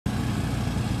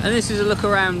And this is a look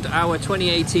around our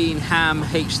 2018 HAMM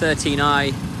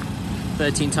H13i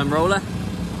 13-ton roller.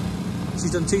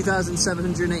 She's done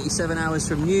 2,787 hours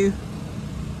from new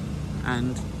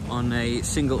and on a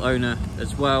single owner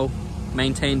as well,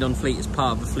 maintained on fleet as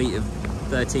part of a fleet of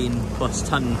 13+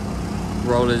 ton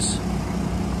rollers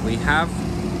we have.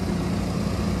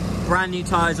 Brand new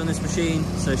tyres on this machine,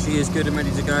 so she is good and ready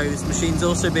to go. This machine's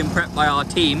also been prepped by our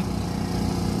team,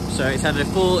 so it's had a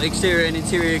full exterior and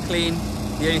interior clean.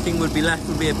 The only thing would be left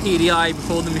would be a PDI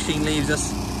before the machine leaves us,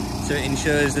 so it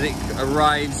ensures that it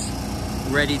arrives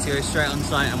ready to go straight on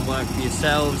site and work for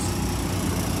yourselves.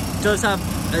 It does have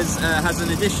has an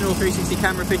additional 360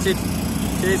 camera fitted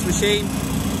to this machine,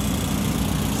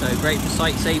 so great for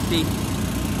site safety.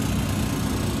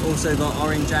 Also got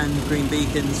orange and green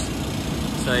beacons,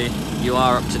 so you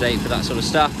are up to date for that sort of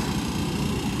stuff.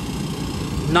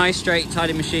 Nice, straight,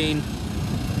 tidy machine.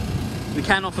 We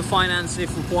can offer finance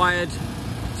if required,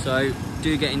 so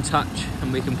do get in touch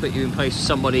and we can put you in place with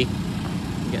somebody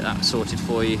and get that sorted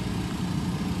for you.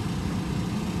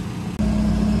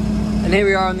 And here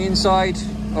we are on the inside.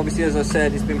 Obviously, as I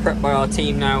said, it's been prepped by our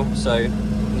team now, so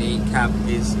the cab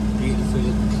is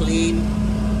beautifully clean.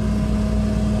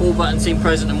 All buttons seem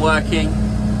present and working.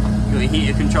 You've got your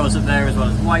heater controls up there as well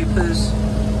as wipers.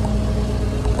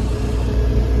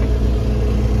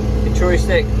 The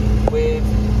joystick with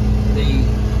the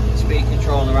speed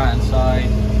control on the right hand side.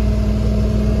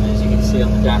 And as you can see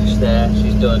on the dash there,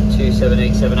 she's done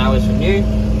 2,787 hours from new.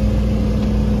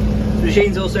 The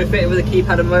machine's also fitted with a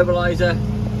keypad immobiliser,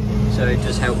 so it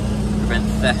does help prevent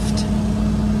theft.